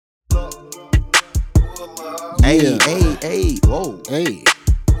Hey, whoa. Hey.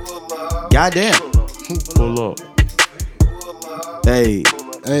 Goddamn. Pull up. Hey.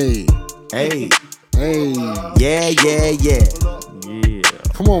 Hey. Yeah. Yeah.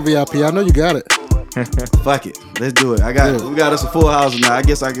 Come on, VIP. I know you got it. Fuck it. Let's do it. We got us a full house now. I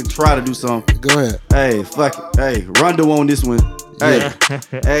guess I can try to do something. Go ahead. Hey, fuck it. Hey, Rondo on this one. Hey.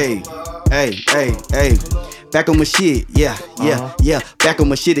 Hey. Back on my shit, yeah. Back on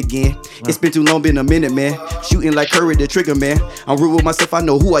my shit again. It's been too long, been a minute, man. Shooting like Curry, the trigger, man. I'm real with myself, I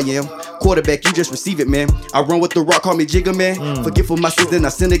know who I am. Quarterback, you just receive it, man. I run with the rock, call me Jigger, man. Forget for my sins, then I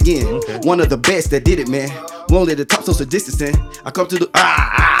sin again. One of the best that did it, man. Won't let the top social distancing. I come to the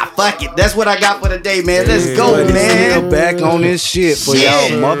fuck it. That's what I got for the day, man. Let's go, man. Back on this shit for y'all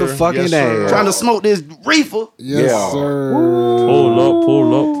motherfucking ass. Trying to smoke this reefer. Yes, sir. Pull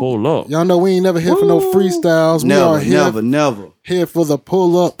up. Y'all know we ain't never here for no freestyles. We are here, Never. Here for the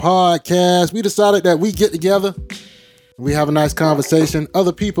Pullup podcast. We decided that we get together, we have a nice conversation.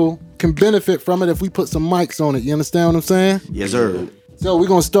 Other people can benefit from it if we put some mics on it. You understand what I'm saying? Yes, sir. So we're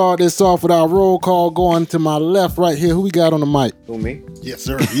going to start this off with our roll call going to my left right here. Who we got on the mic? Who, me? Yes,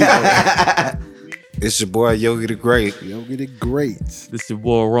 sir. It's your boy Yogi the Great. Yogi the Great. This your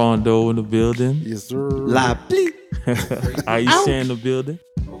boy Rondo in the building. Yes, sir. La pli. Aisha in the building.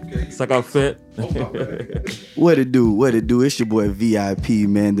 Okay. Saka Fett. What it do? It's your boy VIP,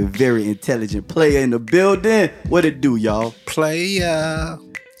 man. The very intelligent player in the building. What it do, y'all? Player.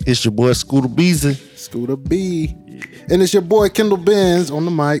 It's your boy Scooter Beezy. Scooter B. And it's your boy Kendall Benz on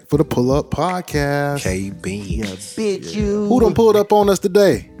the mic for the Pullup podcast. KB. Yeah, bitch, you. Who done pulled up on us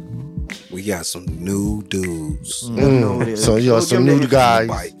today? We got some new dudes. So y'all some new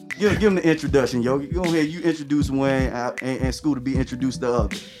guys. Give him the introduction, yo. Go ahead, you introduce one, and Scooter B introduce the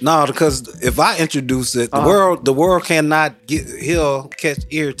other. No, because if I introduce it, the world cannot he'll catch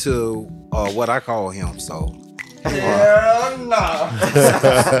ear to what I call him. So,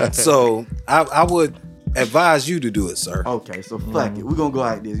 so I would advise you to do it, sir. Okay, so fuck it. We're gonna go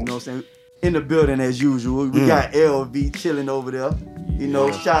like this. You know what I'm saying? In the building as usual. We got LV chilling over there. You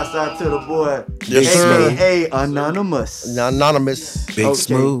know, shouts out to the boy, Yes, sir. AKA Anonymous. Anonymous. Big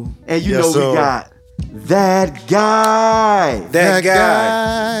Smooth. And you Yes, know sir. we got that guy. That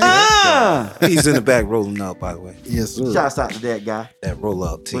guy. He's in the back rolling up, by the way. Yes, sir. Shouts out to that guy. That roll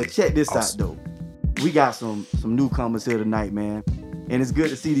up team. But check this out though. We got some newcomers here tonight, man. And it's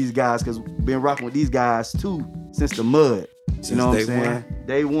good to see these guys because we've been rocking with these guys too since the mud. You know what I'm saying?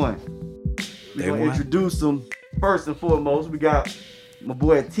 Day one. We're going to introduce them first and foremost. We got my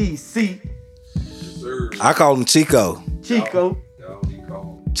boy TC. I call him Chico. Chico,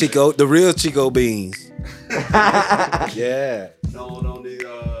 the real Chico Beans. Yeah. Known on the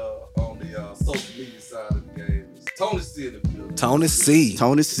social media side of the game. It's Tony C in the building. Tony C.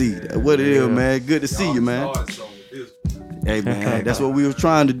 Tony C. What it is, man. Good to see you, man. Hey, man. That's what we were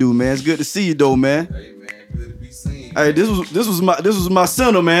trying to do, man. It's good to see you, though, man. Hey, man. Good to be seen. Hey, this was my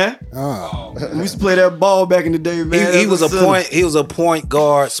center, man. We used to play that ball back in the day, man. He was a point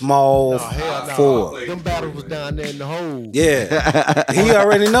guard, small forward. Them battles was down there in the hole. Yeah. He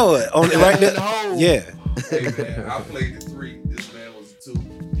already know it. Right there. Yeah. Hey, man. I played the 3. This man was the 2.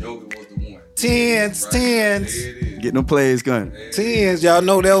 Yogi was the 1. Tens. There it is. Getting them plays going. Tens. Y'all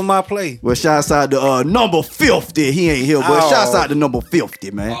know that was my play. Well, shouts out to number 50. He ain't here, but shouts out to number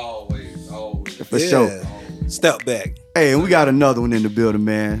 50, man. Always. For sure. Step back. Hey, and we got another one in the building,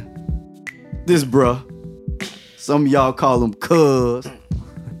 man. This bruh. Some of y'all call him cuz.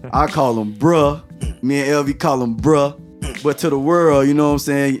 I call him bruh. Me and LV call him bruh. But to the world, you know what I'm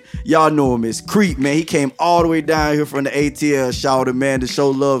saying? Y'all know him as Creep, man. He came all the way down here from the ATL, shouted, man, to show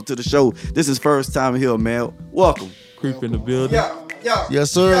love to the show. This is first time here, man. Welcome. Creep in the building.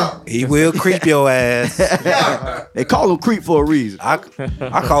 Yes, sir. He will creep your ass. They call him Creep for a reason. I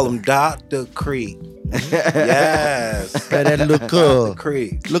call him Dr. Creep. Yes. That little cuz.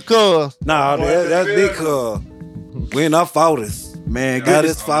 Creep. Look cuz. Nah, that's big cuz. We in our fathers. Man, That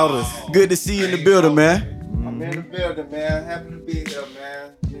is fathers. good to see you in the building, man. I'm in the building, man. Happy to be here,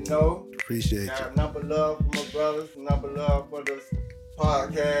 man. You know, Appreciate you. got number love for my brothers, number love for this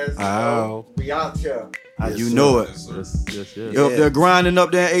podcast. Oh. We out here. You know it. Yes. You up there grinding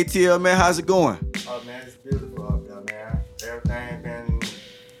up there in ATL, man. How's it going? Oh man, it's beautiful up there, man.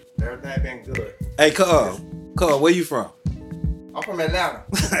 Everything been good. Hey, cuz, where you from? I'm from Atlanta.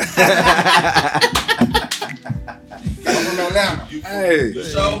 I'm from Atlanta. Hey.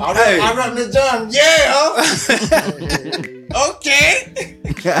 I rep the John. Yeah. Okay.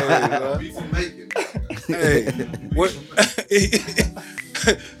 Be from Macon. Hey. What?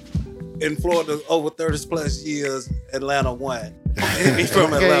 in Florida over 30 plus years. Atlanta won. He's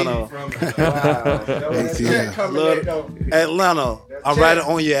from Atlanta. Atlanta. I'm right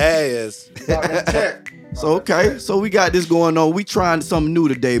on your ass. So okay, so we got this going on. We trying something new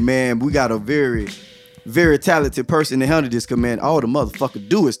today, man. We got a very, very talented person to handle this, command. All the motherfucker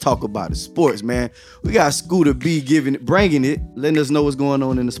do is talk about the sports, man. We got Scooter B bringing it, letting us know what's going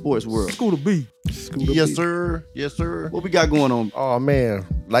on in the sports world. Scooter B. Yes, sir. Yes, sir. What we got going on? Oh, man.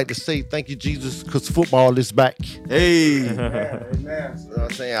 Like to say thank you, Jesus, because football is back. Hey. You know what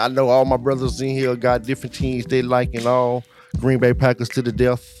I'm saying? I know all my brothers in here got different teams they like and all. Green Bay Packers to the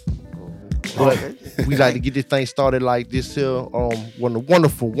death. But we like to get this thing started like this here. Won a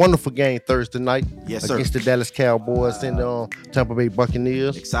wonderful game Thursday night. Yes, sir. Against the Dallas Cowboys and the Tampa Bay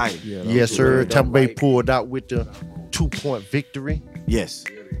Buccaneers. Excited. Yes, sir. Tampa Bay pulled out with the 2-point victory. Yes.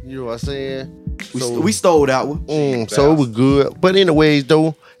 You know what I'm saying? We stole that one. So it was good. But anyways,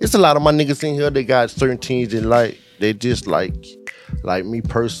 though, it's a lot of my niggas in here. They got certain teams they just like me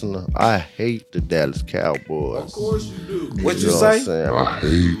personally. I hate the Dallas Cowboys. Of course you do. What you know say? I'm saying? I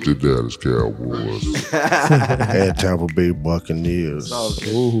hate the Dallas Cowboys. And Tampa Bay Buccaneers.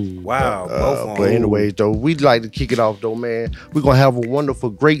 Wow. Both of them. But anyways, though, we'd like to kick it off, though, man. We're going to have a wonderful,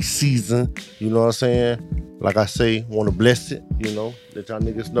 great season. You know what I'm saying? Like I say, want to bless it, you know. Let y'all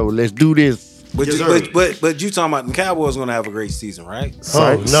niggas know. Let's do this. But you talking about the Cowboys gonna have a great season, right?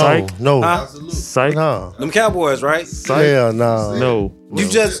 No. Huh? Psych. Nah. Them Cowboys, right? Hell nah. No. You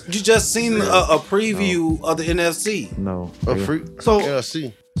just seen a preview of the NFC. No. A free. So- Yeah,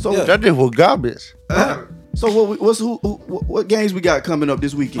 see. So Yeah. That was garbage. So what games we got coming up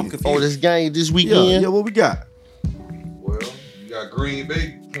this weekend? Oh, this game this weekend? Yeah, what we got? Well, you got Green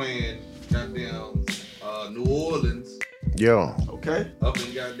Bay playing goddamn New Orleans Yeah. Okay. up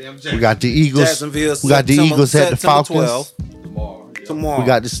in goddamn Jacksonville. We got the Eagles. Jacksonville. We got the Eagles at the September Falcons. 12th. tomorrow. Yeah. Tomorrow. We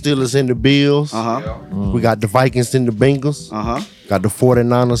got the Steelers and the Bills. Uh-huh. Yeah. We got the Vikings and the Bengals. Uh-huh. Got the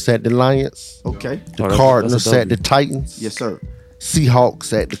 49ers at the Lions. Okay. The Oh, that's Cardinals a at the Titans. Yes, sir.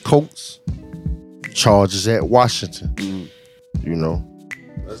 Seahawks at the Colts. Chargers at Washington. You know.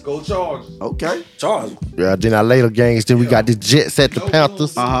 Let's go Chargers. Okay. Charles. Yeah, then our later games, then we got the Jets at the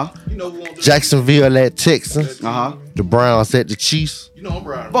Panthers. Uh-huh. You know who won't do Jacksonville at Texans. Uh-huh. The Browns at the Chiefs. You know I'm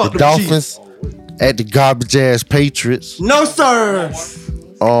Brian. Fuck The them Dolphins at the garbage ass Patriots. No, sir.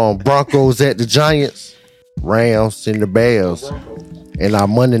 Broncos at the Giants. Rams and the Bears. And our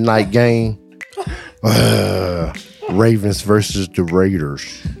Monday night game, Ravens versus the Raiders.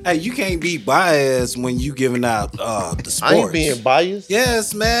 Hey, you can't be biased when you giving out the sports. I ain't being biased.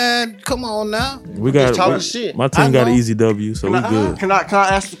 Yes, man. Come on now. We got talking shit. My team I got an know. easy W, so we good. Can I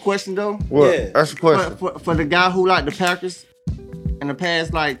ask the question though? What? Yeah. That's the question. For the guy who liked the Packers in the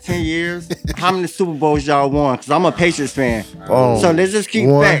past like 10 years, how many Super Bowls y'all won? Because I'm a Patriots fan. So let's just keep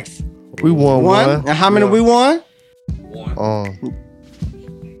one. facts. We won one. And how many we won?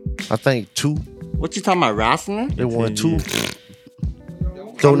 I think 2. What you talking about, wrestling? They won 2. How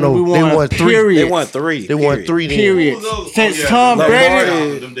Don't many know. we They won? won 3. Period. They won 3. They won 3. Then. Period. Since Tom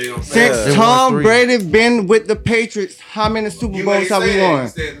Brady, since Tom Brady been with the Patriots, how many Super Bowls have we won?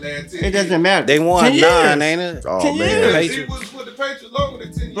 It doesn't matter. They won 10 9, years. ain't it? Oh 10 man. years. He was with the Patriots longer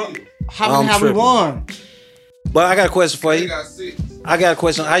than 10 years. How many have we tripping. won? But I got a question for They you. got 6. I got a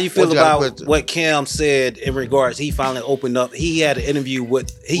question. How you feel What you got a about question? what Cam said in regards? He finally opened up. He had an interview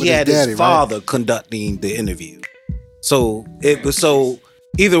with With had his his daddy, father conducting the interview. So it was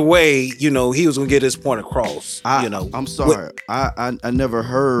either way, you know, he was gonna get his point across. I'm sorry. I never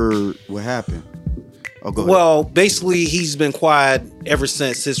heard what happened. Oh, go ahead. Well, basically, he's been quiet ever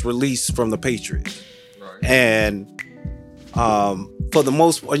since his release from the Patriots, Right. and for the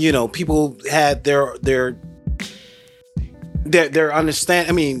most part, you know, people had their understand.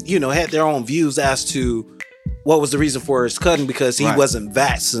 I mean, you know, had their own views as to what was the reason for his cutting because he Right. wasn't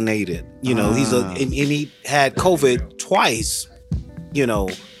vaccinated. You know, and he had COVID twice. You know,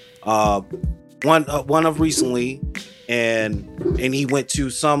 one of recently. And he went to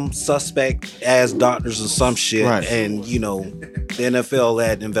some suspect as doctors or some shit, Right. and you know, the NFL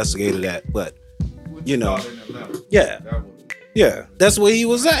had investigated that, but you know, yeah, that's where he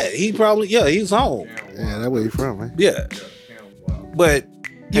was at. He probably, he was home, Yeah, that's where you from, man. yeah, but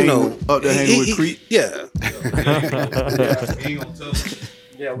you know, up there hanging with Creek. yeah. He ain't gonna tell us.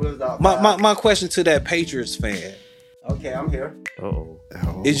 Yeah, we was out. My question to that Patriots fan Okay, I'm here. Uh-oh.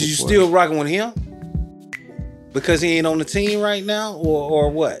 is: you still rocking with him because he ain't on the team right now, or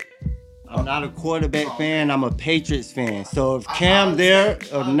what? I'm not a quarterback fan. I'm a Patriots fan. So if Cam there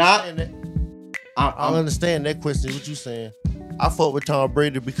or not, I understand that question. What you saying? I fought with Tom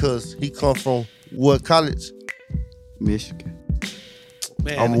Brady because he come from what college? Michigan.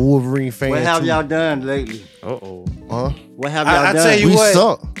 Man, I'm a Wolverine fan. What have too. y'all done lately? Uh-oh. Huh? What have y'all I done? tell you We what.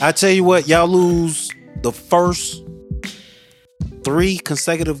 suck. I tell you what. Y'all lose the first 3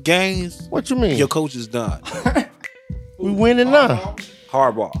 consecutive games. What you mean? Your coach is done. We winning now.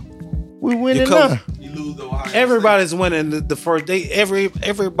 Hardball. We winning Your coach- now. You lose to Ohio Everybody's winning the first day.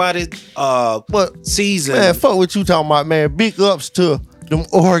 Everybody's But season. man, fuck what you talking about, man. Big ups to them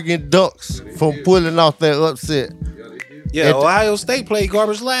Oregon Ducks for pulling off that upset. Yeah, At- Ohio State played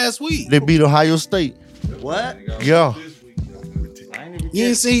garbage last week. They beat Ohio State. What? Yeah. I ain't even You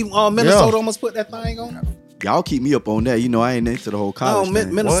didn't see Minnesota Yeah. almost put that thing on? Y'all keep me up on that. You know, I ain't into the whole No, college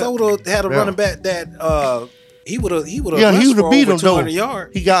thing. Minnesota had a Yeah. running back that he would have Yeah, he rushed would for have beat over him though. 200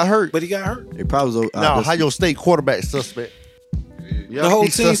 yards, He got hurt. but he got hurt. They probably was, No, Ohio State quarterback suspect. The whole He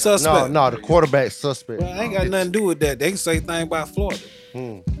team suspect. No, the quarterback suspect. Well, I ain't got nothing to do with that. They can say thing about Florida.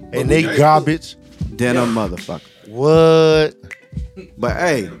 And they garbage. then a motherfucker. What? But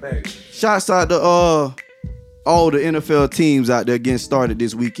hey, shouts out to all the NFL teams out there getting started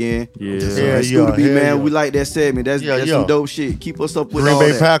this weekend. Yeah. Yeah, Scooter B, hell man, yeah. we like that segment. That's Yeah, some yeah. dope shit. Keep us up with Green all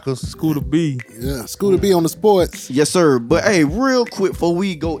Bay that. Packers. Scooter B. Yeah, Scooter B on the sports. Yes, sir. But hey, real quick before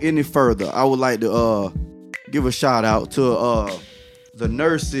we go any further, I would like to give a shout out to the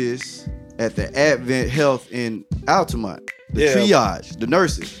nurses at the Advent Health in Altamont. The Yeah. triage, the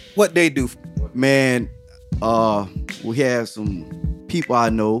nurses. What they do? Man, we had some people I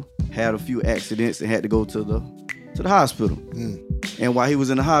know had a few accidents and had to go to the hospital. And while he was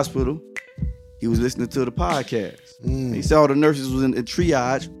in the hospital, he was listening to the podcast. He saw the nurses was in the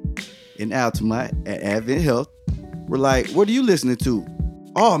triage in Altamont at Advent Health. We're like, what are you listening to?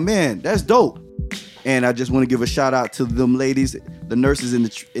 Oh man, that's dope. And I just want to give a shout out to them ladies, the nurses in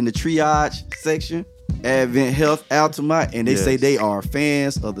the triage section, Advent Health Altamont, and they say they are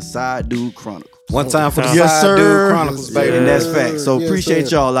fans of the Side Dude Chronicles. One time for the Yes, Side sir. Dude Chronicles, Yes, baby. And that's fact. So Yes, appreciate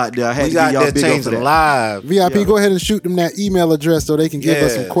sir. y'all out there. I had We to got give y'all that big up for changing that. live. VIP, go ahead and shoot them that email address so they can give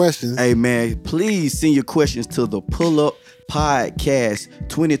us some Yeah. questions. Hey man, please send your questions to the Pullup Podcast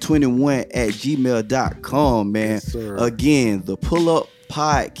 2021 at gmail.com, man. Yes, sir. Again, the Pullup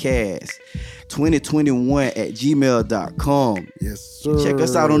Podcast 2021 at gmail.com. Yes, sir. Check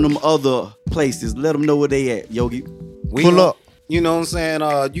us out on them other places. Let them know where they at, Yogi. We Pull up. You know what I'm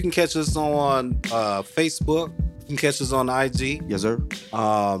saying? You can catch us on Facebook. You can catch us on IG. Yes, sir.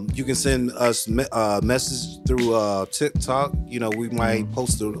 You can send us message through TikTok. You know, we might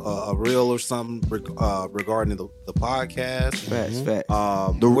post a reel or something regarding the podcast. Facts, facts.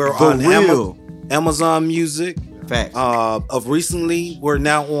 We're the on real. Amazon Music. Facts. Of recently, we're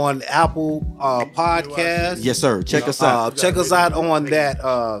now on Apple Podcasts. Yes, sir. Check us out. Check us out on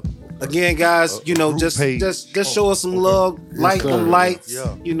that. Again, guys, you know, group just page. show us some love, like sir. them lights,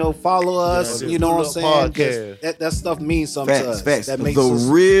 Yeah. you know, follow us, you know what I'm saying? Podcast. Just- that stuff means something to Facts, us. facts. That makes The us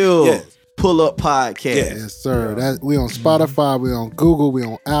real Yeah. Pull-Up Podcast. Yeah. Yes, sir. That we on Spotify, we on Google, we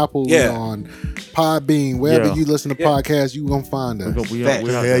on Apple, Yeah. we on Podbean. Wherever Yeah. you listen to podcasts, you gonna find us. We Facts. out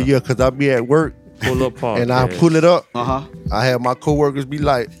Yeah, there. yeah, because I be at work Pull up podcast. and I pull it up. Uh-huh. I have my coworkers be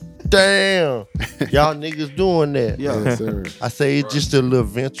like, damn, y'all niggas doing that. Yeah. Yes, sir. I say it's just a little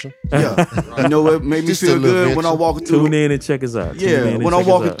venture. Yeah. You know what made me Just a feel little good when I venture. walking through Tune in and check us out. Tune in Yeah, and when I'm check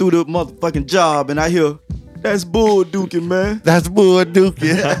us walking out. through the motherfucking job and I hear that's bull duking, man. That's bull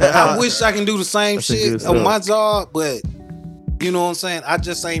dookie. I wish I can do the same That's some good shit on stuff. my job, but you know what I'm saying? I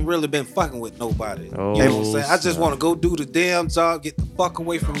just ain't really been fucking with nobody. Oh, you know what I'm saying? I just snap. want to go do the damn job, get the fuck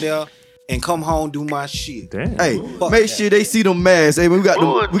away from there, and come home do my shit. Damn. Hey, Fuck make that. sure they see them masks. Hey, we got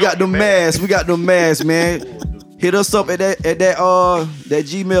them masks. We got them masks, man. Hit us up at that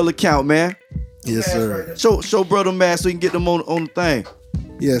Gmail account, man. Yes, sir. Show brother masks so you can get them on the thing.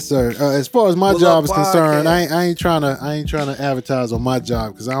 Yes, sir. As far as my Pull job Up is concerned, Podcast. I ain't trying to advertise on my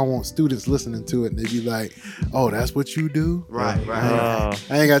job because I don't want students listening to it and they be like, "Oh, that's what you do." Right. I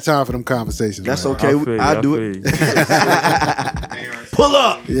ain't got time for them conversations. That's man. okay. I feel you, I do I it. feel you. Pull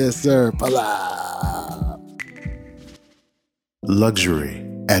up. Yes, sir. Pullup. Luxury,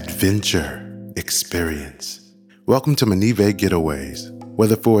 adventure, experience. Welcome to Manive Getaways.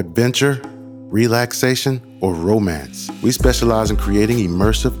 Whether for adventure, relaxation, or romance, we specialize in creating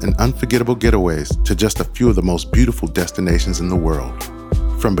immersive and unforgettable getaways to just a few of the most beautiful destinations in the world.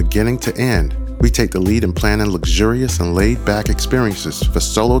 From beginning to end, we take the lead in planning luxurious and laid-back experiences for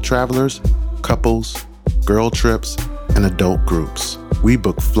solo travelers, couples, girl trips, and adult groups. We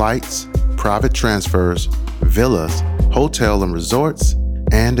book flights, private transfers, villas, hotel and resorts,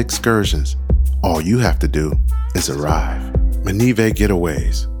 and excursions. All you have to do is arrive. Manive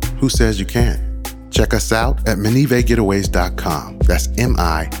Getaways. Who says you can't? Check us out at manivegetaways.com. That's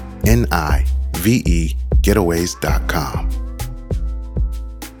MINIVE getaways.com.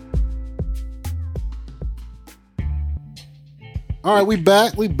 All right, we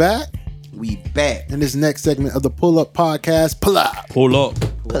back. We back. In this next segment of the Pullup podcast, Pullup. Pull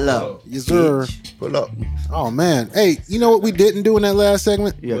up. Yes, sir. Pull up. Oh, man. Hey, you know what we didn't do in that last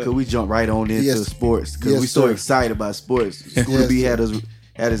segment? Yeah, because we jumped right on into sports. Because we so excited about sports. School B had us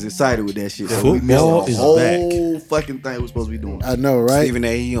excited with that shit. So we missed the whole fucking thing we were supposed to be doing. I know, right? Stephen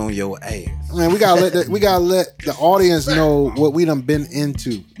A, he on your ass. Man, we gotta let the audience know what we done been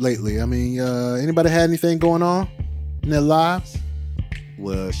into lately. I mean, anybody had anything going on in their lives?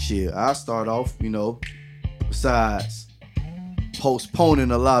 Well, shit, I start off, besides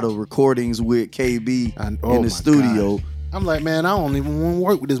postponing a lot of recordings with KB in the studio. Gosh. I'm like, man, I don't even want to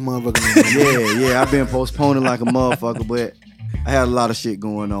work with this motherfucker. Yeah, I've been postponing like a motherfucker, but I had a lot of shit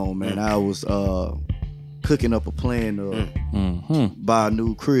going on, man. I was cooking up a plan to buy a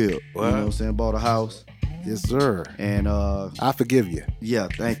new crib. You know what I'm saying? Bought a house. Yes, sir. And I forgive you. Yeah,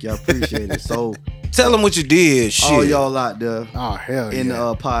 thank you. I appreciate it. So tell them what you did, shit. All y'all out there in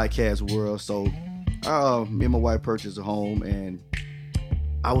the podcast world. So me and my wife purchased a home, and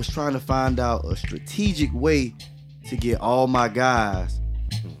I was trying to find out a strategic way to get all my guys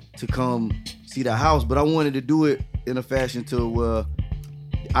to come see the house, but I wanted to do it in a fashion to where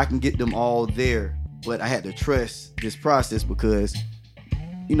I can get them all there, but I had to trust this process because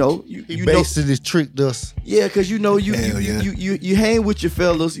you basically tricked us. Yeah, because you hang with your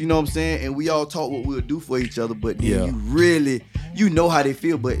fellas, you know what I'm saying, and we all talk what we'll do for each other, but then you really know how they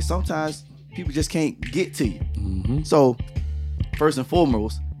feel, but sometimes people just can't get to you. So first and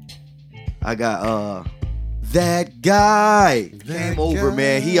foremost, I got that guy came over,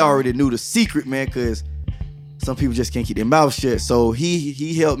 man. He already knew the secret, man, because some people just can't keep their mouth shut. So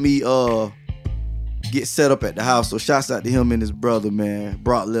he helped me get set up at the house. So shouts out to him and his brother, man,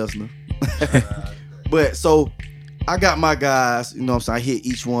 Brock Lesnar. But so I got my guys, you know what I'm saying, I hit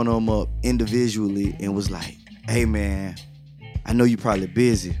each one of them up individually and was like, hey man, I know you probably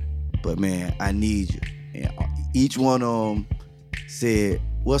busy, but man, I need you. And each one of them said,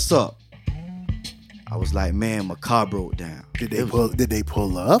 what's up? I was like, man, my car broke down. Did they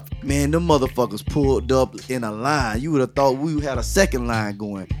pull up? Man, them motherfuckers pulled up in a line. You would have thought we had a second line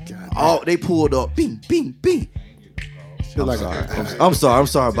going. They pulled up, bing, bing, bing. I'm sorry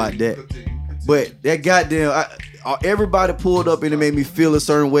about that. But that goddamn, everybody pulled up and it made me feel a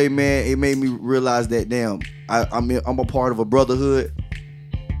certain way, man. It made me realize that, damn, I'm a part of a brotherhood.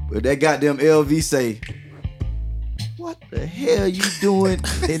 But that goddamn LV say, what the hell you doing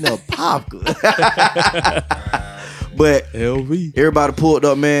in the popcorn? But LV, everybody pulled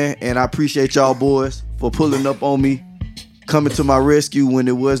up, man, and I appreciate y'all boys for pulling up on me, coming to my rescue when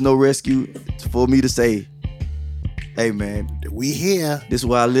there was no rescue, for me to say, hey man, we here. This is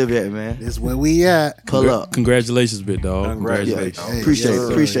where I live at, man. This is where we at. Pull up. Congratulations, big dog. Congratulations. Yeah,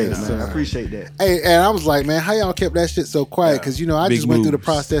 appreciate it, man. I appreciate that. Hey, and I was like, man, how y'all kept that shit so quiet? Because I just went through the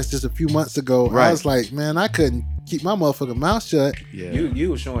process just a few months ago. Right. I was like, man, I couldn't keep my motherfucking mouth shut. Yeah. You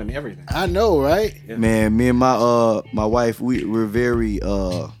were showing everything. I know, right? Yeah. Man, me and my wife, we're very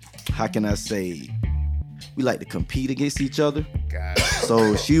how can I say, we like to compete against each other. God.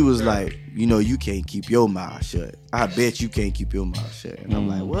 So she was like, you can't keep your mouth shut. I bet you can't keep your mouth shut. And I'm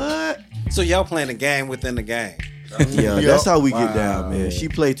like, what? So y'all playing a game within the game. Yeah, that's how we get down, man. She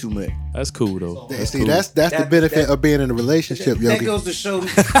play too much. That's cool though. That's the benefit of being in a relationship, Yogi. That goes to show.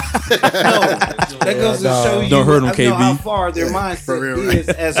 That goes to show you. Don't hurt them, KB. How far their mindset is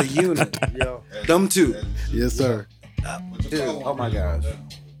as a unit. Them two. Yes, sir. Dude, oh my gosh.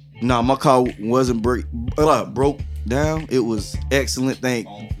 Nah, my car wasn't broke down. It was excellent. Thank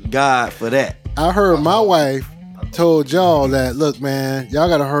God for that. I heard my wife told y'all that, look, man, y'all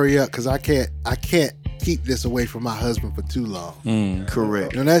gotta hurry up because I can't keep this away from my husband for too long.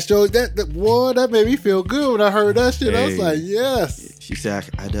 Correct. And that made me feel good when I heard that shit. Hey. I was like, yes. She said,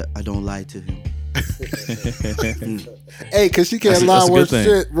 I don't lie to him. Hey, because she can't lie worth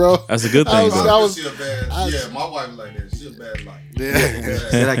shit, bro. That's a good thing. My wife like that. She a bad life.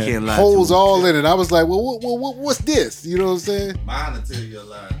 Said I can't lie. Holes all in it. I was like, well, what's this? You know what I'm saying? Mine will tell you a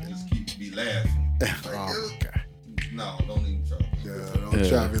lie. Just be laughing. Oh, God. No, don't even try. Don't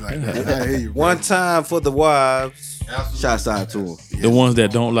try me like that. I hear you. One time for the wives. Shouts out to them. The ones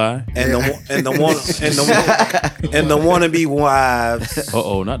that don't lie. And the wannabe wives.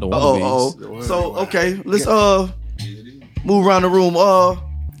 Not the wannabes. So okay, let's move around the room.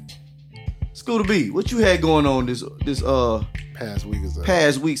 Scooter B, what you had going on this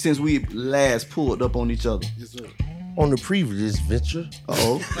past week since we last pulled up on each other? Yes, sir. On the previous venture.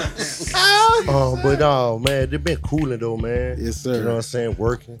 Man, they've been cooling though, man. Yes, sir. You know what I'm saying?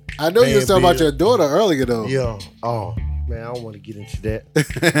 Working. I know you was talking about your daughter earlier though. Yeah. Man, I don't want to get into that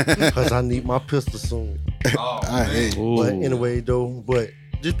because I need my pistol soon. I hate. But anyway, though,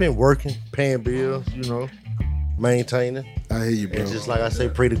 just been working, paying bills, maintaining. I hear you, bro. And just like I say,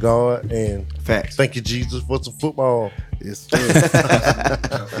 pray to God and facts. Thank you, Jesus, for some football. Yes,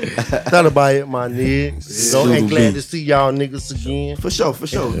 Not about it, my niggas. And glad to see y'all niggas again. For sure.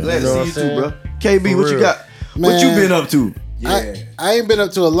 Glad to see you too, bro. KB, For what real. you got? Man, what you been up to? I ain't been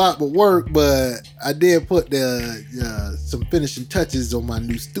up to a lot but work, but I did put some finishing touches on my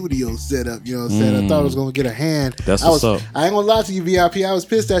new studio setup. You know what I'm saying? I thought I was gonna get a hand. That's what's up. I ain't gonna lie to you, VIP. I was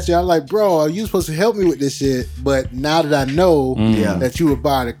pissed at you. I was like, bro, are you supposed to help me with this shit? But now that I know that you were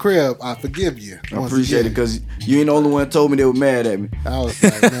by the crib, I forgive you. I appreciate it because you ain't the only one that told me they were mad at me. I was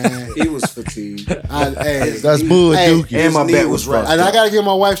like, man, He was fatigued. That's bull dookie. And my back was right. And I gotta give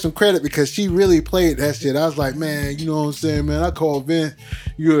my wife some credit because she really played that shit. I was like, man, you know what I'm saying, man. I called Vince,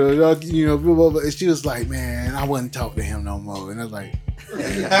 blah, blah, blah. And she was like, man, I wouldn't talk to him no more. And I was like,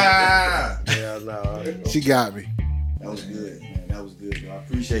 yeah, no. She got me. That was good, man. That was good. Bro.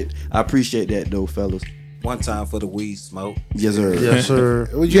 I appreciate that though, fellas. One time for the weed smoke. Yes, sir. Yes, sir.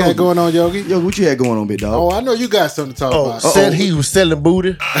 What you had going on, Yogi? Yo, what you had going on, big dog? Oh, I know you got something to talk about. Said he was selling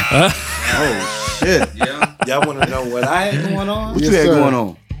booty. Oh shit. Yeah. Y'all want to know what I had going on? What you had going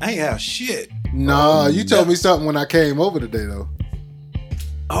on? I ain't have shit. Nah, you told me something when I came over today, though.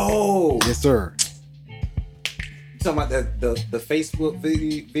 Oh. Yes, sir. You talking about the Facebook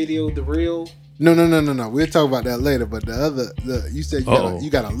video, the real? No. We'll talk about that later. But you said you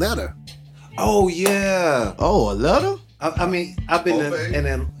got a letter. Oh yeah. Oh, a letter? I mean, I've been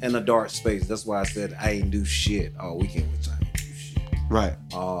in a dark space. That's why I said I ain't do shit all weekend, which I ain't do shit. Right.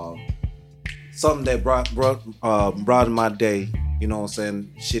 Something that brought in my day. You know what I'm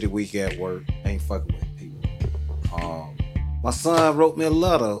saying? Shitty week at work. Ain't fucking with people. My son wrote me a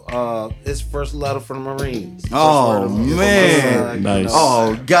letter. His first letter from the Marines. Oh man, nice.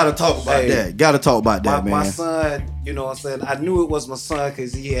 Oh, gotta talk about that. Gotta talk about that, man. My son, you know what I'm saying? I knew it was my son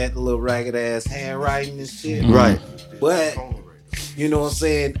because he had the little ragged ass handwriting and shit. Right. But you know what I'm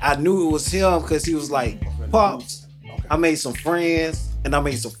saying? I knew it was him because he was like, Pops, I made some friends and I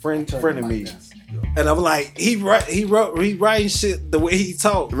made some frenemies. And I'm like, he writing shit the way he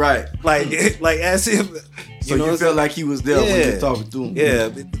talked. Right. Like as if So you felt like he was there when you were talking to him. Yeah.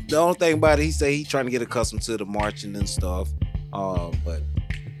 The only thing about it, he said he trying to get accustomed to the marching and stuff. But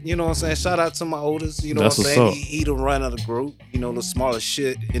you know what I'm saying? Shout out to my oldest. You know That's what I'm saying? what's up. He the run of the group. You know, the smallest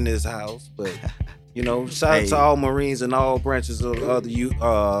shit in this house. But you know, shout out to all Marines and all branches of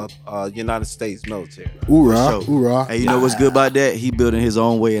the United States military. Hoorah, hoorah. Hey, you know what's good about that? He building his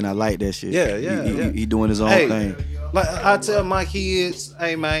own way, and I like that shit. Yeah. He doing his own thing. Like I tell my kids,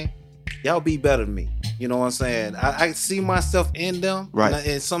 hey man, y'all be better than me. You know what I'm saying? I see myself in them, right?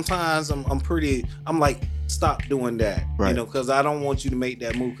 And sometimes I'm like, stop doing that, right? You know, because I don't want you to make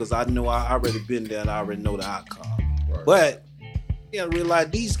that move because I know I already been there and I already know the outcome. Right. But you gotta realize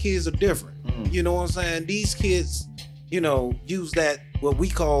these kids are different. You know what I'm saying? These kids, you know, use that what we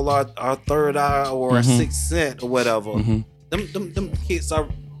call our third eye or our sixth sense or whatever. Them kids are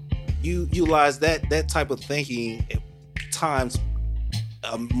utilize that type of thinking times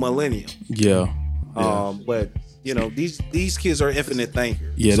a millennium. Yeah. But you know these kids are infinite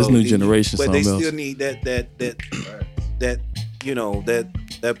thinkers. Yeah, this new generation. But they else. still need that you know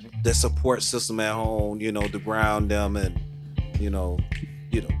that support system at home. You know, to ground them and you know.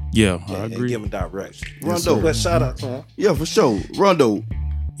 Yeah, I and agree. give them direction. Rondo, but shout out to him. Yeah, for sure. Rondo.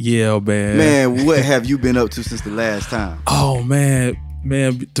 Yeah, man. Man, what have you been up to since the last time? Oh man,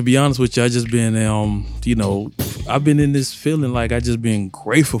 to be honest with you, I just been you know, I've been in this feeling like I just been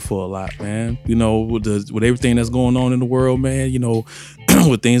grateful for a lot, man. You know, with everything that's going on in the world, man, you know,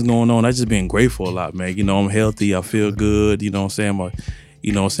 with things going on, I just been grateful a lot, man. You know, I'm healthy, I feel good, you know what I'm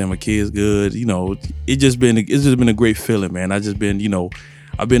saying? My kids good, you know, it's just been a great feeling, man. I just been, you know,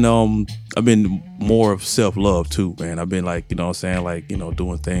 I've been more of self-love too, man. I've been like, you know what I'm saying, like, you know,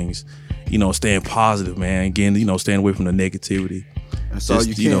 doing things, you know, staying positive, man. Again, you know, staying away from the negativity. That's all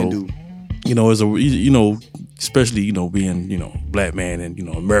you can do. You know, as a, you know, especially, you know, being, you know, black man in, you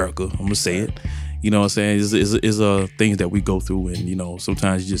know, America, I'm gonna say it. You know what I'm saying? Is things that we go through, and, you know,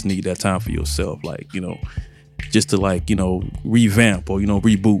 sometimes you just need that time for yourself, like, you know, just to, like, you know, revamp or, you know,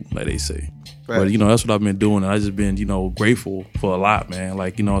 reboot, like they say. Right. But, you know, that's what I've been doing. And I just been, you know, grateful for a lot, man.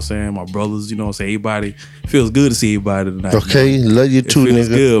 Like, you know what I'm saying? My brothers, you know what I'm saying? Everybody, feels good to see everybody tonight. Okay, man. Love you too, it feels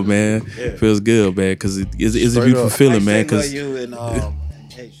nigga. Good, man. Yeah. Feels good, man, because it's a beautiful feeling, man. Love you in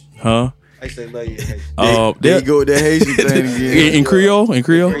Haitian. Huh? I say love you in Haitian. There you go with that Haitian thing again. In Creole? In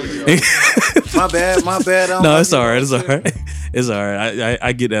Creole? My bad. No, it's all right. It's all right. It's all right.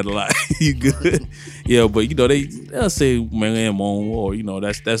 I get that a lot. You good? Yeah, but they'll say man name on, or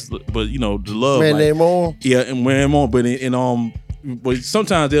that's but the love Man name on. Yeah, and man on, but but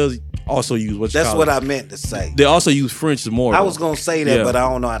sometimes they'll also use That's what I meant to say. They also use French more. I was gonna say that, but I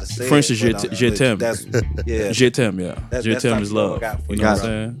don't know how to say French it. French is je t'aime. That's Je t'aime, yeah. Je t'aime is love. You know what I'm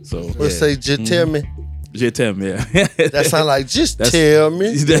saying? So Let's say je t'aime. Je t'aime, yeah. That sound like just tell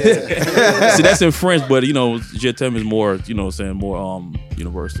me. See, that's in French, but je t'aime is more, more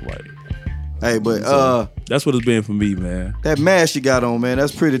universal. Like, Hey, but that's what it's been for me, man. that mask you got on, man,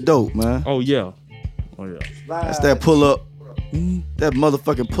 that's pretty dope, man. Oh yeah. That's that Pullup. That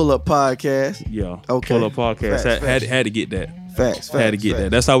motherfucking Pullup podcast. Yeah. Okay. Pullup podcast. Facts, had to get that. Facts. Had to get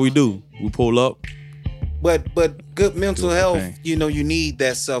that. That's how we do. We pull up. But good mental health, you need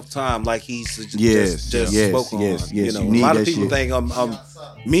that self-time like he's just spoke on. Yes. A lot of people think I'm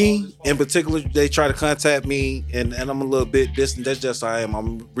me in particular, they try to contact me and I'm a little bit distant. That's just how I am.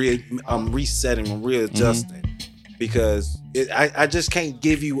 I'm resetting, I'm readjusting. Because I just can't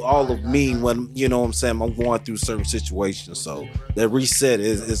give you all of me when, I'm saying, I'm going through certain situations. So that reset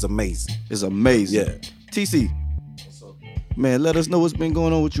is amazing. It's amazing. Yeah. TC, man, let us know what's been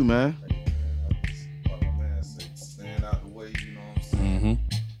going on with you, man. Staying out the way, you know what I'm saying?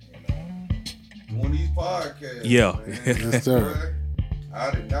 Doing these podcasts. Yeah. Yes, sir.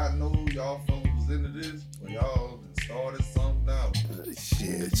 I did not know y'all fellas was into this, but y'all started something out.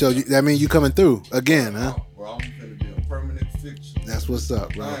 Shit. So that means you coming through again, huh? Bro, I'm gonna be a permanent fixture. That's what's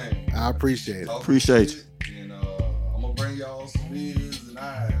up, bro. I appreciate it. Appreciate you. And I'm gonna bring y'all some ears and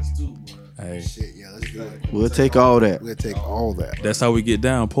eyes too, bro. Hey. Shit, yeah, let's do it. We'll take all that. We'll take all that. That's how we get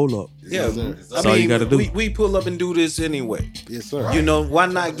down. Pull up. Yeah, That's all you gotta do. We pull up and do this anyway. Yes, sir. Why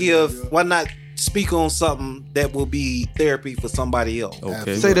not speak on something that will be therapy for somebody else?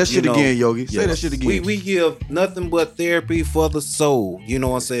 Okay. Say that shit again, Yogi. Say that shit again. We give nothing but therapy for the soul. You know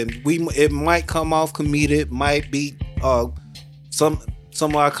what I'm saying? It might come off comedic, might be some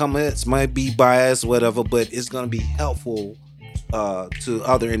of our comments might be biased, whatever, but it's gonna be helpful to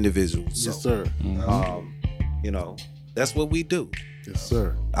other individuals. Yes, sir. That's what we do. Yes,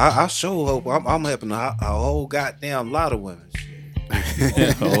 sir. I sure hope I'm helping a whole goddamn lot of women.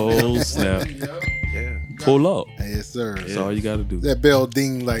 Oh snap! Yeah. Pull up. Yes, sir. That's all you gotta do. That bell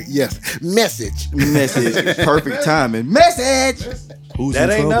ding like, yes, message. Perfect timing. Message. Who's That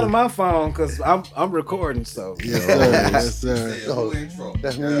in ain't trouble? none of my phone because I'm recording. So Yes, sir. Yes, sir. Who in trouble?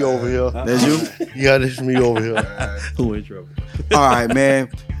 That's me over here. That's you? Yeah, that's me over here. Who in trouble? All right, man.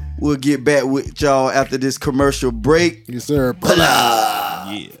 We'll get back with y'all after this commercial break. Yes, sir.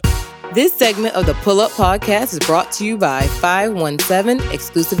 Yeah. This segment of the Pull Up Podcast is brought to you by 517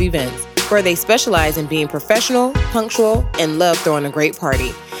 Exclusive Events, where they specialize in being professional, punctual, and love throwing a great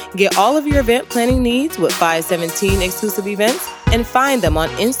party. Get all of your event planning needs with 517 Exclusive Events and find them on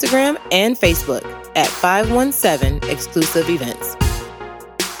Instagram and Facebook at 517 Exclusive Events.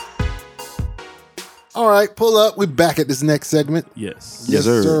 All right, pull up. We're back at this next segment. Yes. Yes,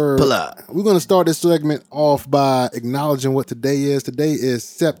 sir. Pull up. We're going to start this segment off by acknowledging what today is. Today is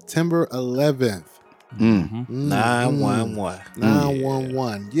September 11th. 911.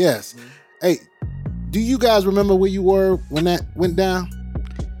 911. Yes. Hey, do you guys remember where you were when that went down?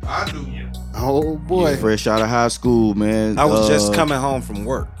 I do. Oh, boy. Fresh out of high school, man. I was just coming home from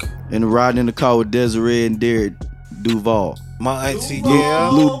work. And riding in the car with Desiree and Derek Duval. My auntie,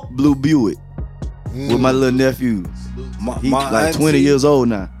 Blue Buick. With my little nephew. He like 20 years old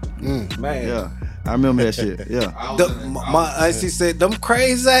now. Man. Yeah. I remember that shit. Yeah. My auntie said, them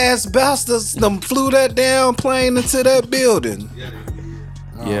crazy ass bastards them flew that damn plane into that building.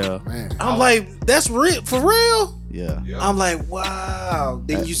 Yeah. Man. I'm like, that's real for real? Yeah. I'm like, wow.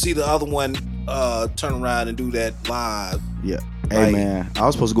 Then you see the other one turn around and do that live. Yeah. Hey, Like- man. I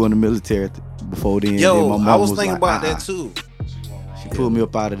was supposed to go in the military before then. Yo, Then my mom I was thinking like, about that too. She pulled me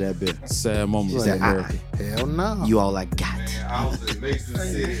up out of that bit. Sad moments She said, in America. Hell no. You all like, got. I was in Mason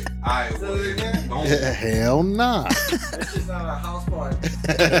City, Iowa. Hell nah. That's just not a house party.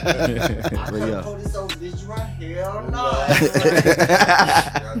 But yeah. Police over, did you run? Hell no.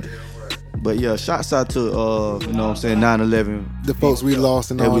 But yeah, shouts out to you know what I'm saying, 9/11. The folks we lost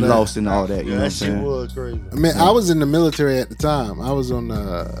and that all we that. lost and all that. You know what I'm That shit saying? was crazy. Man, I was in the military at the time. I was on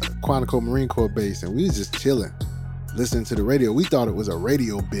Quantico Marine Corps base, and we was just chilling, listening to the radio. We thought it was a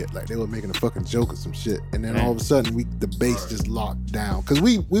radio bit, like they were making a fucking joke or some shit. And then all of a sudden, the base just locked down because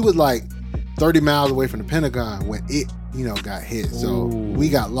we was like 30 miles away from the Pentagon when it, got hit. So we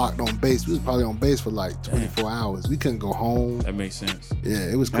got locked on base. We was probably on base for like 24 hours. We couldn't go home. That makes sense. Yeah,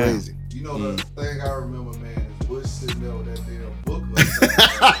 it was crazy. You know the thing I remember, man, is Bush sitting there with that damn book.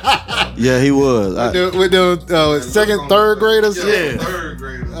 Yeah, he was. With the second, third graders. Yeah. Third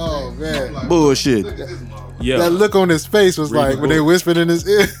graders. Oh man. Like, Bullshit. look at this motherfucker. Yeah. That look on his face was like when they whispered in his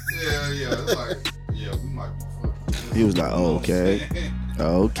ear. Yeah. It's like, yeah, we might be fucking. He was like, okay.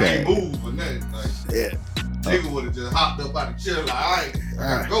 Okay. I ain't move or nothing. Like, Yeah. nigga would have just hopped up out the chair like, all right, I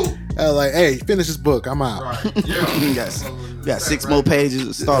gotta go. I was like, hey, finish this book. I'm out. Right. Yeah. You got 6 more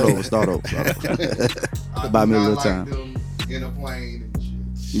pages. Start over. Buy me a little time. In a plane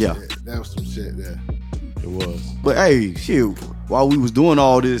and shit. Yeah. Shit, that was some shit there. It was. But hey, shit, while we was doing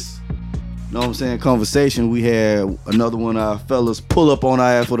all this, you know what I'm saying, conversation, we had another one of our fellas pull up on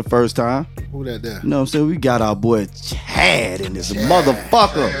our ass for the first time. Who that there? You know what I'm saying? We got our boy Chad in this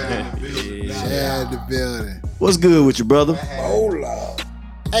motherfucker. Chad the building. What's good with you, brother?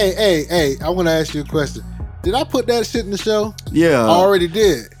 Hey, I want to ask you a question. Did I put that shit in the show? Yeah. I already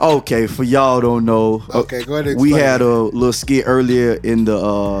did. Okay, for y'all don't know. Okay, go ahead and We explain. had a little skit earlier in the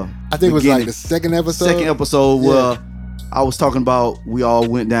I think it was like beginning. the second episode. Second episode where I was talking about we all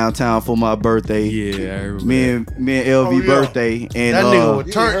went downtown for my birthday. Yeah, I remember. Me and LV birthday, and That nigga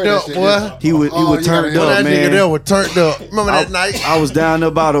was turned up, boy. he was turned up, That nigga man. there was turned up. Remember that night? I was down there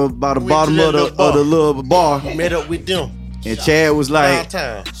by the bottom of the little bar, Met up with them. and Chad was like,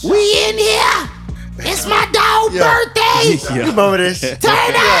 Downtown. "We in here. It's my dog birthday. You remember this? Turn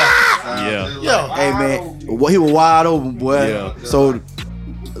up." Yeah. Hey man, he was wide open, boy. Yeah. So,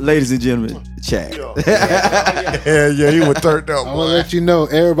 ladies and gentlemen, Chad. Yeah, he was turned up, I want to let you know,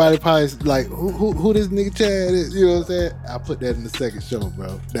 everybody probably is like, who this nigga Chad is? You know what I'm saying? I put that in the second show,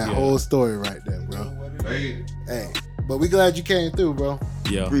 bro. That whole story right there, bro. Hey, but we glad you came through, bro.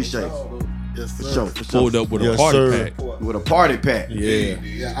 Yeah. Appreciate it. Yes, For sir. sure. Pulled up with a Yes, party sir. pack. With a party pack. Yeah.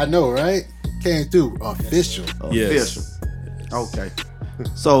 Yeah, I know, right? Came through official. Yes. Okay.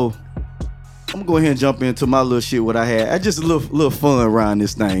 So I'm gonna go ahead and jump into my little shit. What I had, I just a little fun around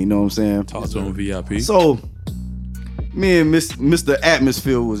this thing. You know what I'm saying? Talk to him VIP. So me and Mr.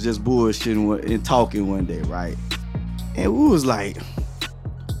 Atmosphere was just bullshitting and talking one day, right? And we was like,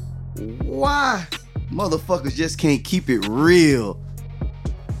 why motherfuckers just can't keep it real?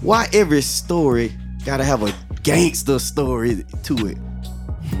 Why every story gotta have a gangster story to it?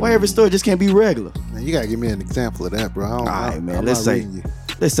 Why every story just can't be regular? Man, you gotta give me an example of that, bro. All right, man. I'm Let's not say,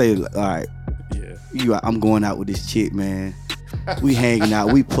 reading you. all right. Yeah. I'm going out with this chick, man. We hanging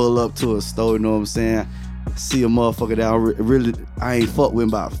out. We pull up to a store. You know what I'm saying? See a motherfucker that really I ain't fucked with in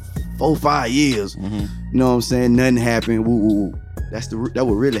about 4-5 years. Mm-hmm. You know what I'm saying? Nothing happened. Woo, woo, woo. That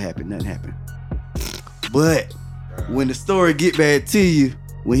would really happen. Nothing happened. But when the story get back to you,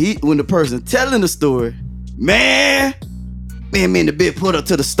 when the person telling the story, man, the bitch put up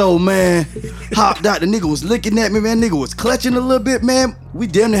to the store, man. Hopped out, the nigga was looking at me, man. Nigga was clutching a little bit, man. We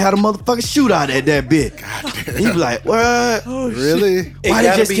damn near had a motherfucking shootout at that bitch. He was like, what? Really?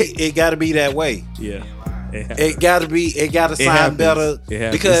 It gotta be that way. Yeah. It gotta sound better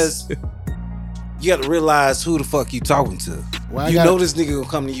because you gotta realize who the fuck you talking to. Why you know this nigga gonna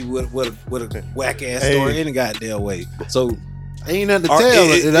come to you with a whack ass story any goddamn way. So ain't nothing to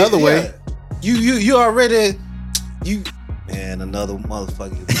tell it the other way. You already man, another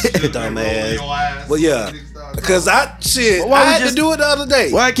motherfucking dumbass. But yeah, because I had to do it the other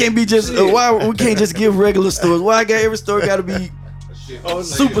day. Why can't be just why we can't just give regular stories? Why every story gotta be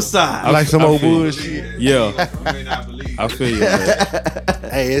super size? I like some old bullshit. Yeah. I feel you.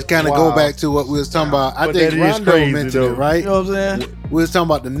 Hey, it's kind of go back to what we was talking about. I think Rondo mentioned it, right? You know what I'm saying? We was talking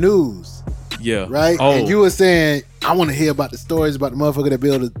about the news. Yeah. Right? Oh. And you were saying, I want to hear about the stories about the motherfucker that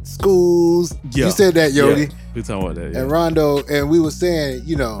build the schools. Yeah. You said that, Yogi. Yeah. We talking about that. Yeah. And Rondo, and we were saying,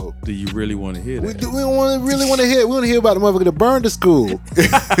 you know, do you really want to hear that? We don't really want to hear. We want to hear about the motherfucker that burned the school. So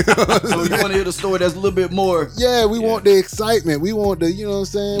you want to hear the story that's a little bit more? Yeah, we want the excitement. We want the, you know what I'm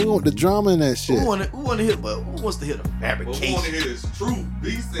saying? We want the drama in that shit. We want to hear, but who wants to hear the fabrication? We want to hear this truth. B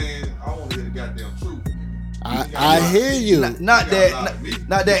saying, I want to hear the goddamn truth. I hear you. Not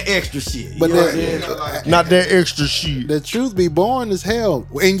that extra shit. But not that extra shit. The truth be boring as hell.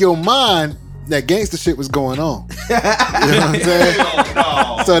 In your mind, that gangster shit was going on. You know what I'm saying?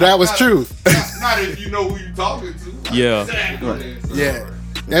 No. So that was truth. Not if you know who you talking to. Yeah. Exactly. Yeah.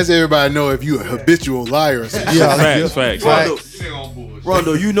 That's everybody know if you a habitual liar or something. Yeah, facts.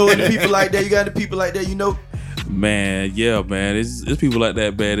 Rondo, you know any people like that? You got any people like that, you know? Man, yeah, man. It's people like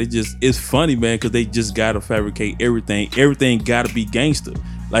that, man. It's funny, man, because they just gotta fabricate everything. Everything gotta be gangster.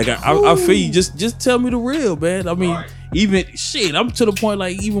 Like I feel you. Just tell me the real, man. I mean, even shit. I'm to the point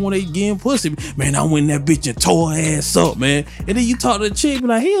like even when they getting pussy, man, I went in that bitch and tore her ass up, man. And then you talk to the chick, be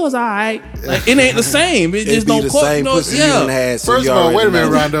like, he was alright. Like it ain't the same. It just don't the quote, same you know. pussy you done had, so First you of all, wait a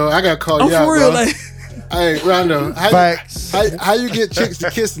minute, know. Rondo. I gotta call I'm you out, for real, bro. like. Hey, Rondo, how you get chicks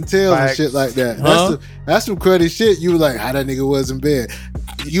to kiss and tell and shit like that? That's some cruddy shit. You were like, how that nigga was in bed.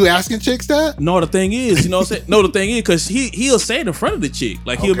 You asking chicks that? No, the thing is, you know what I'm saying? No, the thing is, because he'll say it in front of the chick.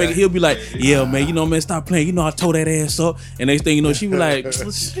 Like, he'll be like, yeah, man, you know, man, stop playing. You know, I tore that ass up. And next thing you know, she be like,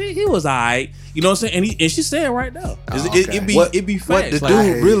 he was all right. You know what I'm saying? And she said it right now. It be facts. What the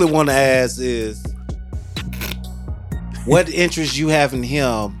dude really want to ask is, what interest you have in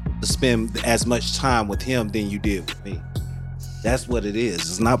him to spend as much time with him than you did with me? That's what it is.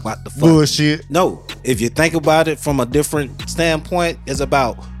 It's not about the bullshit. No, if you think about it from a different standpoint, it's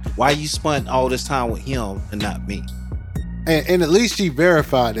about why you spent all this time with him and not me. And at least she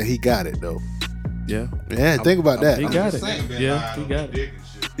verified that he got it though. Yeah. Yeah, think about that. He got it. Yeah, he got it.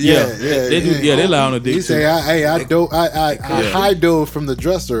 Yeah, they lie on the dick. He say, I high dove from the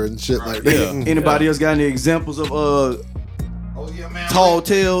dresser and shit like that. Yeah. Anybody else got any examples of tall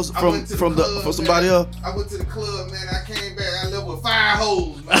tales from somebody else? I went to the club, man. I came back. I left with 5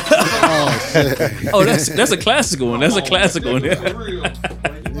 hoes, man. Oh, that's a classical one. That's a classical one. 5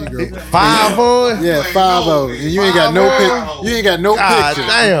 hoes? Yeah, 5 hoes. And you ain't got no pictures. You ain't got no pictures.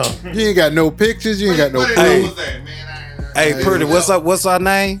 Damn. You ain't got no pictures. You ain't got no proof. Hey, Purdy, what's our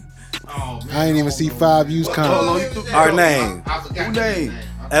name? I ain't even see 5 use condoms. Our name. Who name?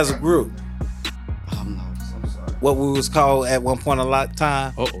 As a group. What we was called at one point a lot of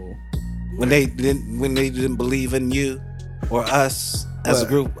time. When they didn't believe in you or us as a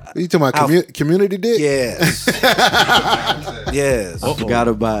group. You talking about community dick? Yes. Yes. I forgot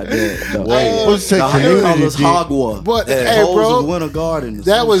about that. What's that community dick? Hogwarts. But hey, bro, of Winter Garden.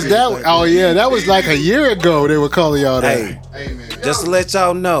 that was. Oh yeah, that was like a year ago. They were calling y'all that. Hey, just to let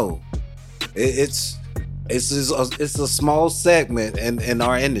y'all know, it's a small segment in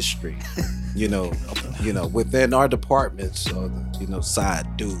our industry. You know, within our departments,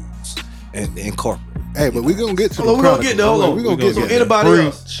 side dudes and corporate. Hey, but we gonna get to the we're gonna get there. Hold on. We gonna get to there.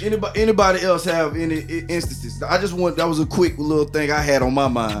 Anybody else have any instances? That was a quick little thing I had on my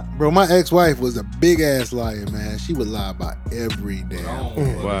mind. Bro, my ex-wife was a big ass liar, man. She would lie about every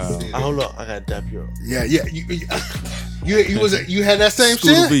damn. Wow. Hold up, I gotta dap you up. Yeah. You had that same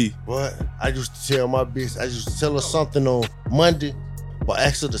shit? What? I used to tell my bitch, I used to tell her something on Monday, but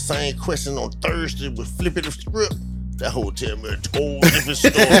ask her the same question on Thursday with flipping the script. That whole tell me a whole different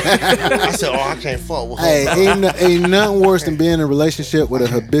story. I said, I can't fuck with her. Hey, ain't nothing worse than being in a relationship with a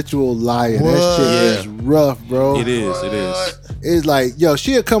habitual liar. What? That shit is rough, bro. It is. It's like, yo,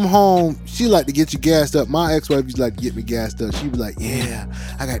 she'll come home. She like to get you gassed up. My ex-wife used to like to get me gassed up. She be like, yeah,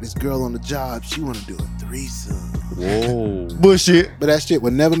 I got this girl on the job. She want to do a threesome. Whoa. Bullshit. But that shit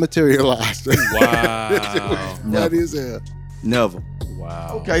would never materialize. Wow. That is hell. Never.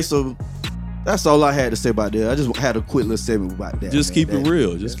 Wow. Okay, so that's all I had to say about that. I just had a quick little segment about that. Just keep it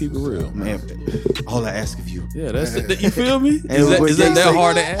real. Just keep it real, man. All I ask of you. Yeah, that's it. You feel me? Is that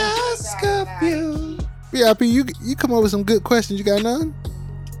hard to ask? Of you. VIP, you come up with some good questions. You got none?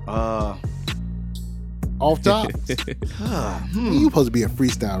 Off top? You supposed to be a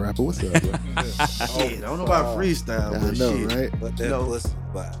freestyle rapper. What's up, bro? Shit, I don't know about freestyle. I know, right? But that pussy.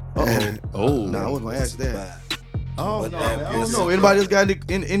 Oh, no, I wasn't gonna ask that. Oh no, I don't know. Anybody else got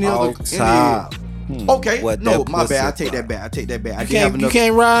any other? Okay, no, my bad. I take that back. You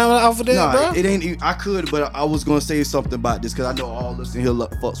can't rhyme off of that, bro. It ain't. I could, but I was gonna say something about this because I know all us in here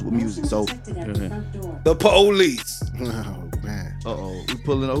fucks with music. So the police. Oh man. We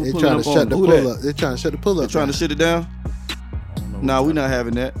pulling up. They trying to shut the pull up. They trying to shut the pull up. They trying to shut it down. Nah, we not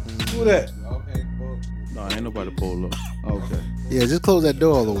having that. Who that? No, ain't nobody pull up. Okay. Yeah, just close that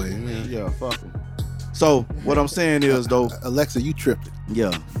door all the way. Yeah, fuck them. So what I'm saying is though, Alexa, you tripping?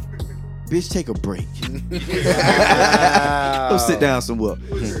 Yeah. Bitch, take a break. Go sit down somewhere.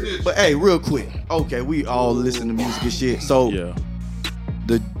 But hey, real quick. Okay, we all listen to music and shit. So yeah.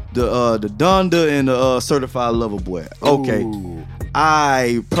 The Donda and the Certified Lover Boy. Okay. Ooh.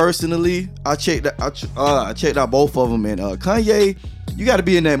 I personally checked out both of them, and Kanye, you got to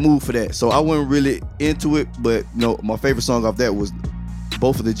be in that mood for that. So I wasn't really into it, but my favorite song off that was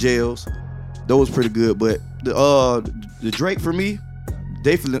both of the Jails. That was pretty good, but the Drake for me,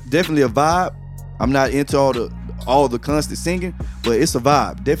 definitely a vibe. I'm not into all the constant singing, but it's a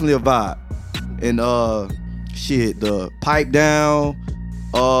vibe, definitely a vibe. And the Pipe Down,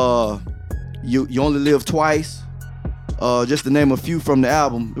 you Only Live Twice, just to name a few from the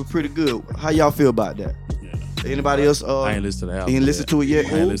album, they're pretty good. How y'all feel about that? Yeah. Anybody else? I ain't listened to the album. Ain't listened to it yet.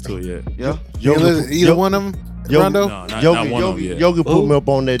 I ain't listened to it yet. Yeah. Either one of them. Rondo? No, not one of them yet. Yogi put me up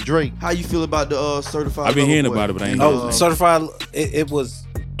on that Drake. How you feel about the Certified? I've been hearing about it, but I ain't. Certified. It was.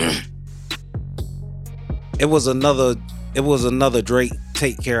 It was another Drake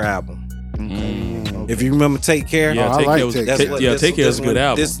Take Care album. Okay. If you remember Take Care. Yeah, I like Take Care. Take Care. Take Care is a good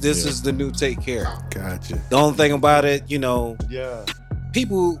album. This is the new Take Care. Gotcha. The only thing about it, you know, Yeah.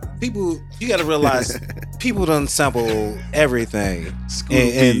 people, you got to realize people done sample everything,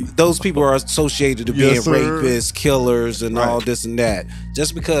 and those people are associated to being rapists, killers, and all this and that.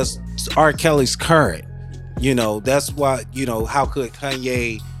 Just because R. Kelly's current, you know, that's why, you know, how could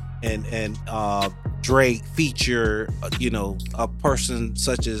Kanye and Drake feature, you know, a person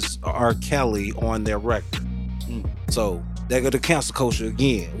such as R. Kelly on their record? So they go to cancel culture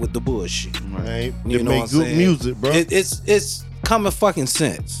again with the bullshit. Right. You They know make what I'm good saying? music, bro. It's common fucking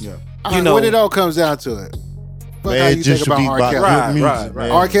sense. Yeah. You know, when it all comes down to it, fuck Man, how it you just think should about be R. about Kelly. good music,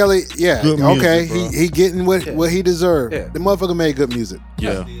 man. R. Kelly, yeah, Good music, okay, bro. he getting what he deserved. Yeah. The motherfucker made good music.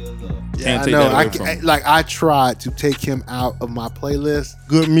 Yeah. Yeah, I take know. that away from him. I tried to take him out of my playlist.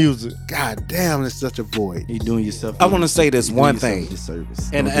 Good music. God damn, it's such a void. You doing yourself. I want to say this you doing one yourself thing, a disservice.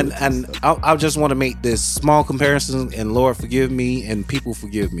 and Don't do it to and yourself. I just want to make this small comparison, and Lord forgive me, and people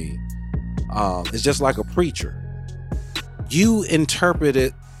forgive me. It's just like a preacher. You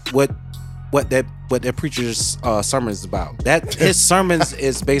interpreted what that preacher's sermon is about. That his sermons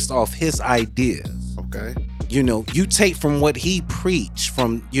is based off his ideas. Okay. You know, you take from what he preached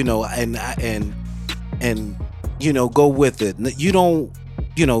from, you know, and you know, go with it. You don't,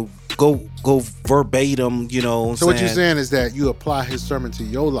 you know, go verbatim, you know. So what you're saying is that you apply his sermon to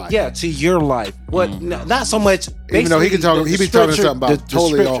your life. Yeah, to your life. What? Not so much. Even though he can talk, he be talking scripture- something about the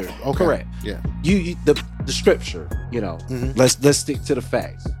totally scripture. off. Okay. Correct. Yeah. You the scripture. You know. Mhm. Let's stick to the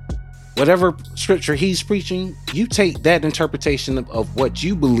facts. Whatever scripture he's preaching, you take that interpretation of what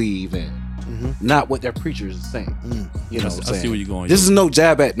you believe in, not what their preachers are saying. You know, what I'm I see saying? where you're going. This is no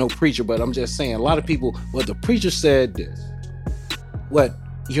jab at no preacher, but I'm just saying a lot of people. Well, the preacher said this. What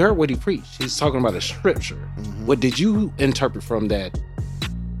you heard? What he preached? He's talking about a scripture. What did you interpret from that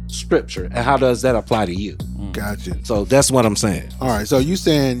scripture, and how does that apply to you? Gotcha. So that's what I'm saying. All right. So you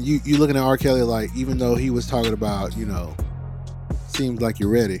saying you looking at R. Kelly like, even though he was talking about, you know, seems like you're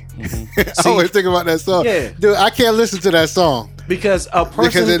ready. I always think about that song. Yeah. Dude, I can't listen to that song Because a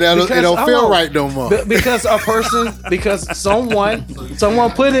person, because it don't feel right no more. Because a person, because someone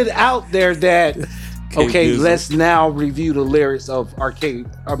put it out there that okay, let's now review the lyrics of R. Kelly,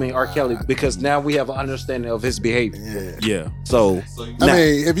 because now we have an understanding of his behavior. Yeah. So I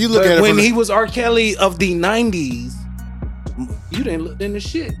mean, if you look at it when from he was R. Kelly of the 90s, you didn't look into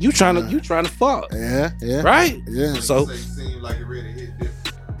shit. You trying to fuck. Yeah. Right? Yeah. So It seemed like it really hit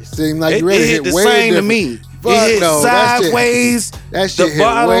different. it seemed like it you ready to hit hit the way same to different. me. Fuck It hit no, that shit- sideways, That shit the hit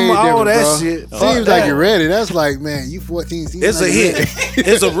bottom, way all different, that bro. shit. Fuck Seems like that. you're ready. That's like, man, you 14. Seems It's like a you're hit.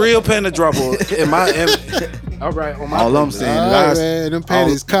 ready. It's a real penny dropper. All right, on my All I'm playlist. saying All is right, I- man. Them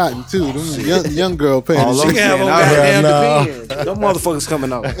panties cotton too. Them young girl panties. All She can have on I heard- goddamn depends. Them motherfuckers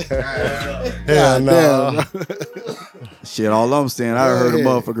coming out. God damn. Shit, all I'm saying, I heard a Yeah.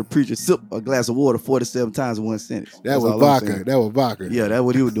 motherfucker preacher sip a glass of water 47 times in one sentence. That That's was all I'm vodka. saying. That was vodka. Yeah, that's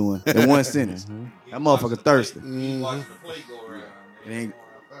what he was doing in one sentence. That motherfucker thirsty. Watch the plate go around. It ain't-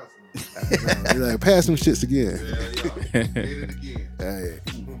 You're like, pass some shits again. Yeah. Hit it again. Hey.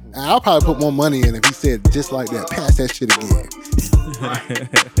 I'll probably put more money in if he said just like that. Pass that shit again.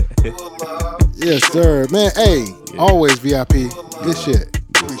 Yes, sir. Man, hey, always VIP. Good shit.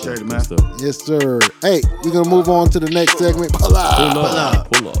 Appreciate it, man. Stuff. Yes, sir. Hey, we're going to move on to the next segment. Pull up.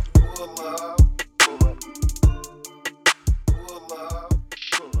 Pull up.